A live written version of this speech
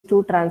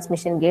two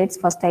transmission gates.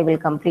 First I will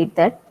complete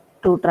that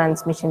two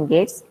transmission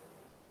gates.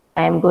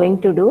 I am going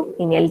to do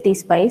in LT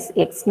Spice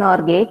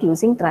XNOR gate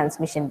using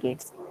transmission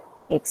gates.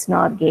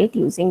 XNOR gate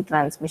using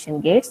transmission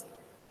gates.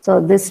 So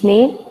this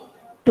need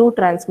two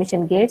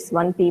transmission gates,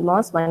 one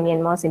PMOS, one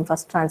NMOS in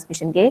first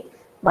transmission gate,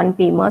 one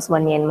PMOS,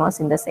 one NMOS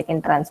in the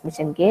second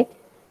transmission gate.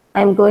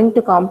 I am going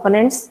to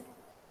components,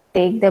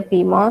 take the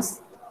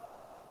PMOS.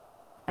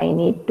 I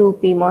need two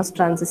PMOS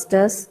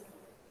transistors,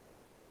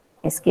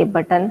 escape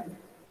button,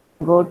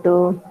 go to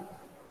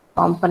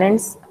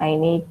components, I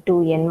need two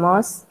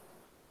NMOS.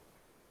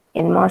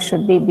 NMOS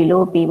should be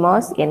below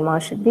PMOS,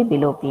 NMOS should be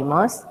below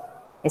PMOS,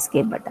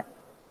 escape button.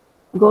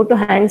 Go to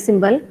hand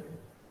symbol,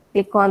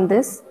 click on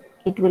this,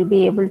 it will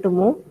be able to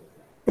move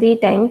 3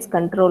 times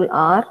control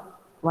R,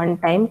 1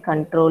 time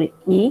control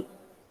E,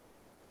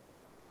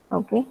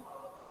 okay.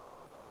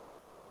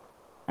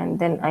 And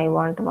then I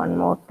want one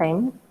more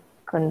time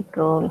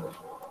control.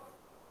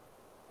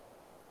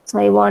 So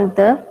I want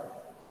the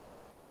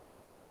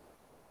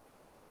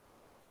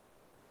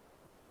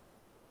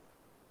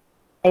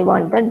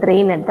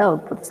drain at the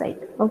output side.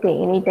 Okay,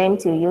 anytime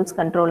you use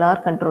control R,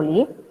 control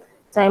E.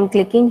 So I am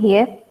clicking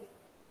here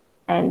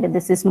and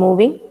this is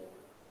moving.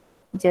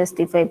 Just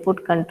if I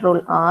put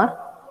control R,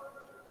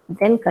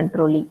 then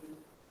control E.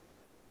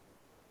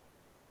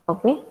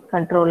 Okay,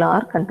 control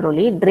R, control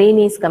E. Drain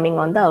is coming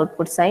on the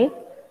output side.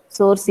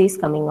 Source is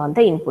coming on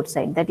the input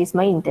side. That is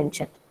my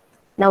intention.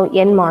 Now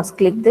NMOS,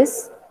 click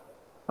this.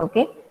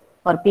 Okay,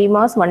 for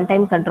PMOS, one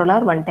time control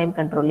R, one time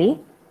control E.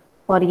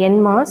 For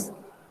NMOS,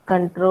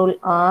 control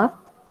R,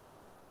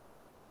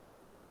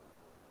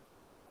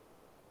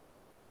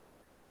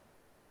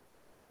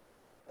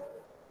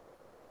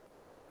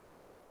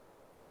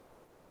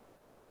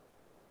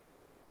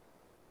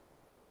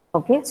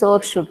 okay,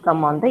 source should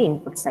come on the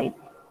input side.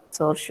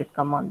 Source should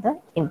come on the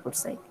input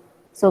side.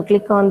 So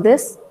click on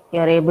this, you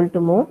are able to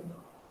move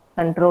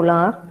control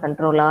R,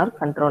 control R,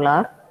 control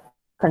R,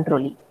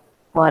 control E.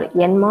 For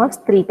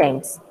NMOS 3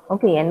 times.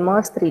 Okay,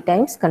 NMOS 3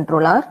 times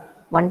control R,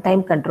 1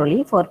 time control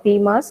E. For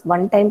PMOS,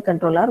 1 time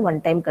control R,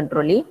 1 time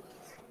control E.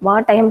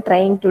 What I am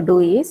trying to do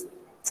is,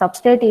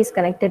 substrate is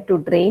connected to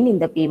drain in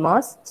the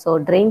PMOS. So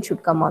drain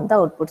should come on the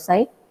output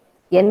side.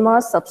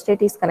 NMOS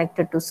substrate is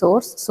connected to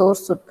source.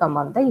 Source should come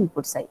on the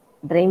input side.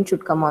 Drain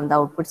should come on the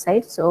output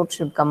side. Source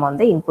should come on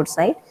the input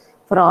side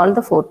for all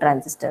the 4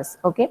 transistors.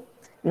 Okay.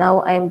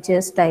 Now I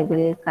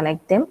will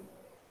connect them.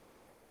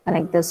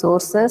 Connect the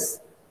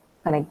sources.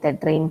 Connect the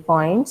drain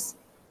points.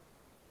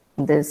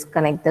 This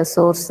connect the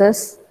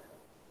sources.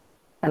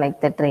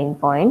 Connect the drain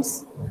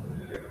points.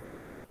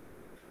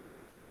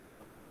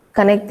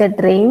 Connect the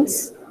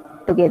drains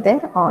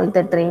together. All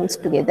the drains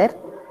together.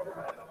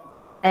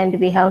 And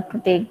we have to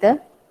take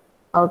the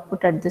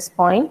output at this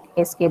point,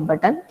 escape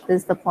button.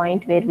 This is the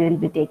point where we will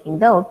be taking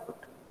the output.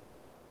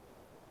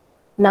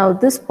 Now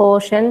this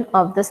portion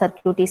of the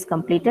circuit is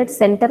completed.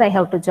 Center I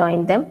have to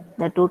join them,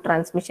 the 2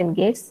 transmission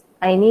gates.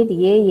 I need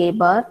A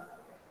bar,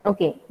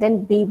 okay,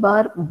 then B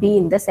bar, B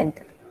in the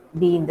center,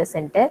 B in the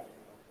center,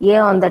 A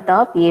on the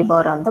top, A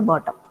bar on the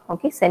bottom,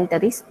 okay,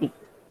 center is B.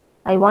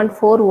 I want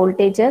 4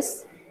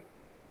 voltages,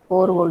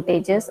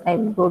 I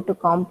will go to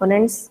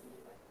components,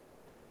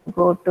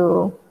 go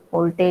to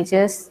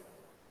voltages,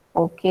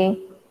 okay,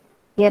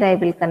 here I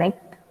will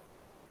connect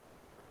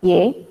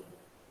A,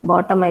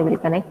 bottom I will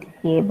connect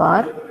A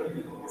bar,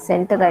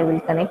 center I will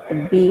connect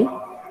B,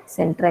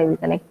 center I will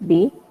connect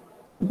B,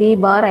 B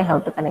bar I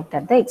have to connect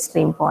at the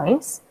extreme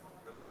points.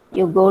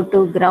 You go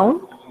to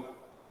ground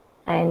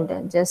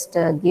and just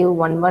give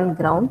 1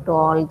 ground to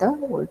all the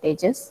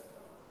voltages,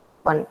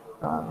 1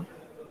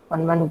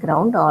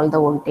 ground all the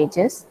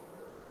voltages,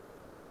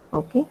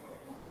 okay,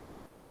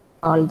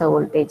 all the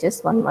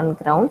voltages 1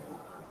 ground.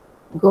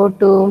 Go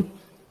to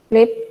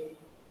flip,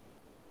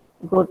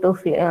 go to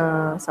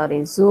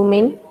zoom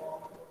in,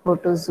 go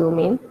to zoom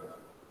in,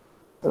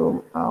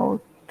 zoom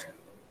out,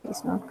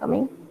 it's not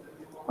coming,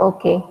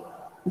 okay,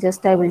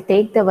 just I will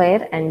take the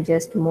wire and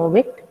just move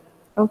it,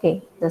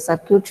 okay, the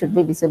circuit should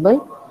be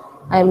visible.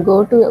 I am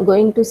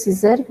going to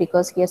scissor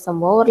because here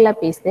some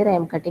overlap is there. I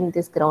am cutting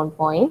this ground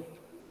point.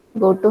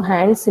 Go to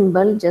hand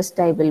symbol, just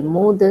I will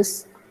move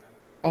this,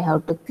 I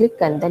have to click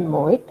and then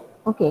move it,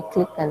 okay,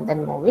 click and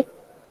then move it.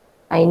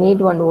 I need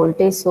 1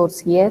 voltage source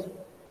here,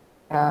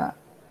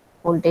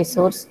 voltage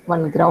source,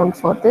 1 ground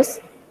for this.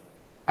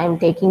 I am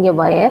taking a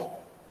wire,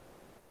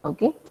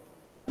 okay,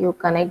 you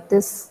connect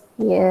this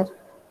here,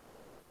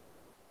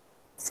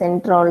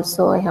 center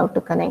also I have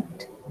to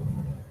connect,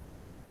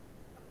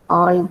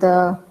 all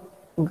the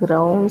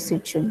grounds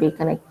it should be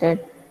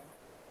connected,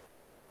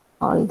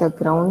 all the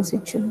grounds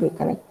it should be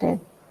connected,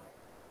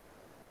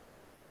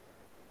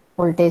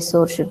 voltage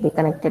source should be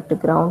connected to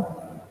ground.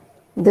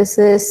 This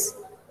is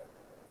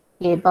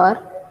A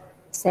bar,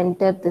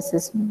 center, this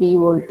is B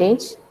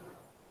voltage,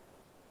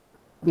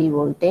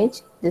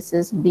 this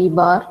is B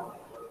bar,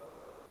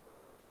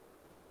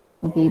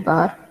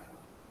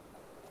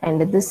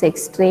 and this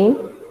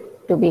extreme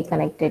to be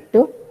connected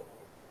to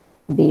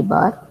B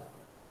bar.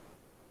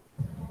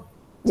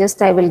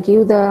 Just I will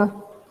give the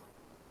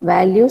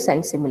values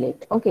and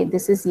simulate. Okay,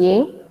 this is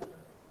A.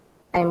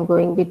 I am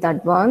going with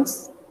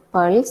advance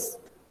pulse,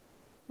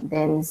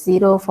 then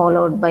 0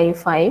 followed by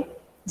 5,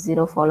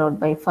 0 followed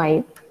by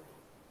 5.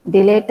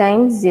 Delay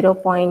time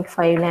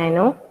 0.5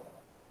 nano,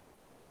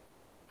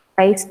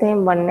 rise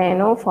time 1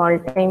 nano, fall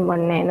time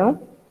 1 nano.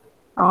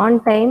 On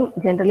time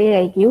generally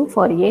I give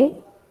for A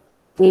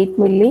 8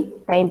 milli,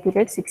 time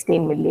period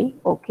 16 milli.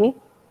 Okay,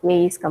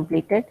 A is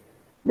completed.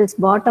 This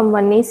bottom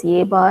one is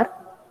A bar.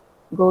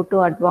 Go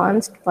to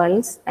advanced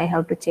pulse. I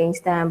have to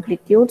change the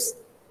amplitudes.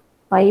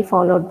 5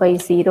 followed by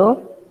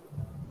 0.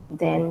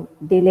 Then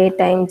delay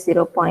time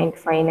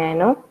 0.5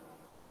 nano.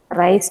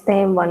 Rise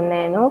time 1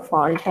 nano,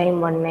 fall time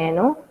 1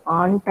 nano,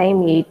 on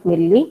time 8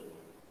 milli,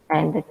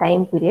 and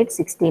time period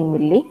 16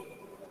 milli.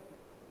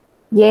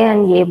 A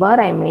and A bar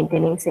I am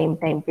maintaining same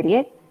time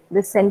period.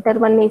 The center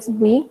one is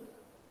B.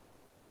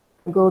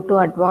 Go to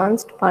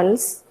advanced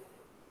pulse,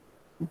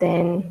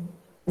 then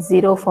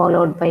 0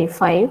 followed by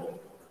 5,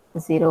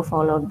 0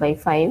 followed by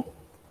 5.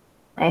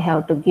 I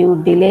have to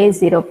give delay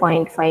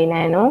 0.5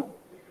 nano,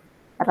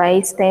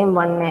 rise time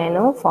 1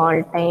 nano,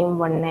 fall time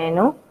 1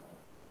 nano,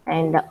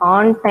 and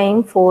on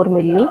time 4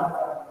 milli,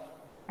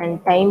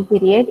 and time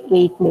period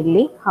 8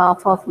 milli.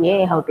 Half of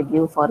A I have to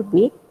give for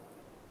B.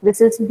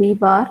 This is B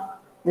bar,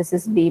 this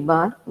is B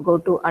bar. Go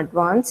to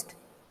advanced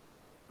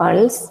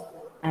pulse,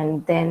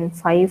 and then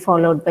 5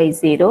 followed by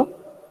 0,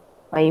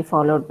 5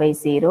 followed by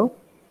 0.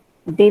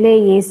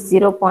 Delay is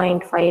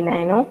 0.5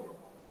 nano,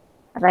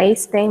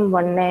 rise time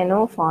 1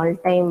 nano, fall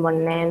time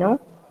 1 nano,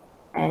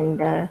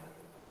 and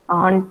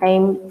on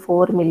time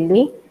 4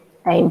 milli,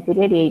 time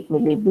period 8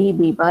 milli.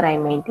 B bar I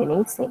am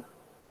maintaining same.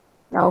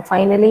 Now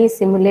finally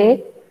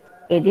simulate,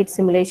 edit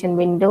simulation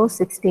window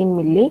 16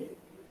 milli.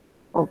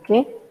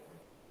 Okay.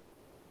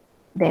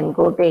 Then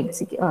go to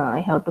execute. I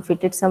have to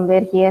fit it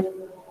somewhere here.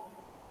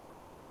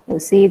 You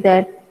see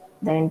that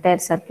the entire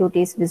circuit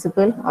is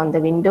visible on the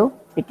window.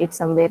 Fit it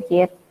somewhere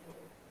here.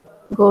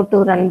 Go to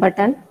run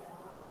button.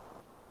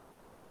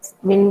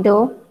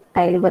 Window,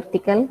 tile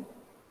vertical.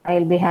 I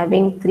will be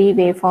having 3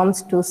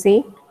 waveforms to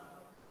see.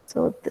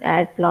 So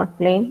add plot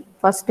plane.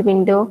 First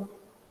window,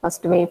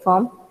 first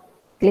waveform.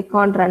 Click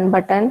on run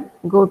button.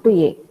 Go to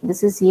A.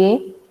 This is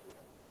A.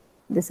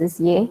 This is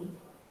A.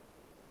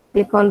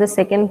 Click on the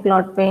second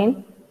plot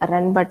pane.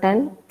 Run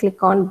button.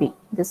 Click on B.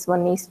 This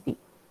one is B.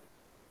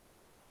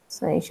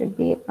 So I should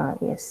be,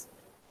 yes,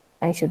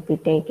 I should be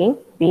taking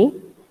B.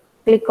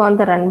 Click on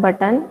the run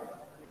button.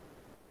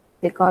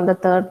 Click on the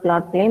third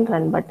plot plane,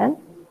 run button,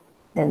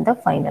 then the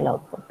final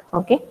output.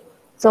 Okay.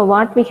 So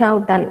what we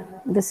have done,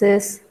 this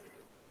is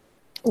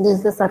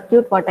the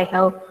circuit what I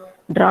have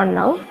drawn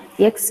now.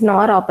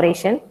 XNOR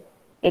operation,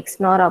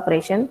 XNOR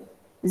operation.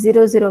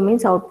 0 0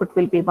 means output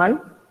will be 1.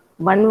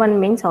 1 1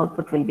 means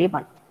output will be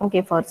 1.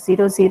 Okay, for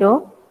 0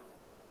 0,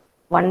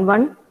 1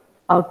 1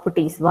 output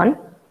is 1,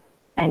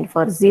 and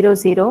for 0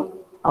 0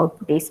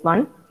 output is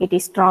 1. It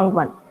is strong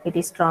 1. It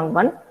is strong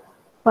 1.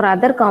 For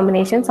other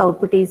combinations,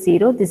 output is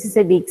 0. This is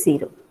a weak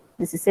 0.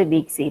 This is a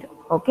weak 0.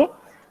 Okay.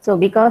 So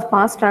because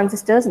past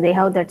transistors, they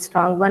have that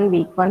strong 1,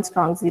 weak 1,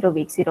 strong 0,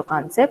 weak 0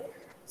 concept.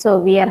 So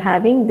we are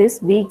having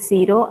this weak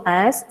 0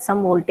 as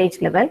some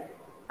voltage level.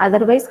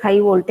 Otherwise, high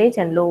voltage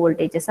and low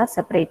voltages are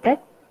separated.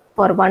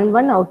 For 1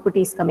 1, output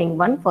is coming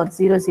 1. For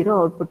 0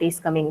 0, output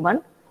is coming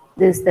 1.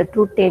 This is the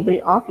truth table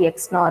of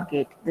XNOR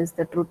gate. This is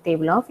the truth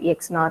table of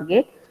XNOR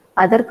gate.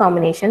 Other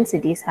combinations,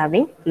 it is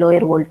having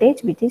lower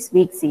voltage, which is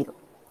weak 0.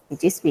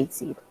 Which is weak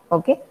 0.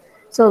 Okay.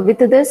 So with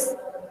this,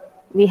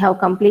 we have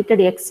completed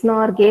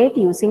XNOR gate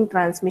using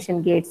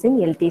transmission gates in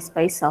LT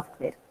Spice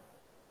software.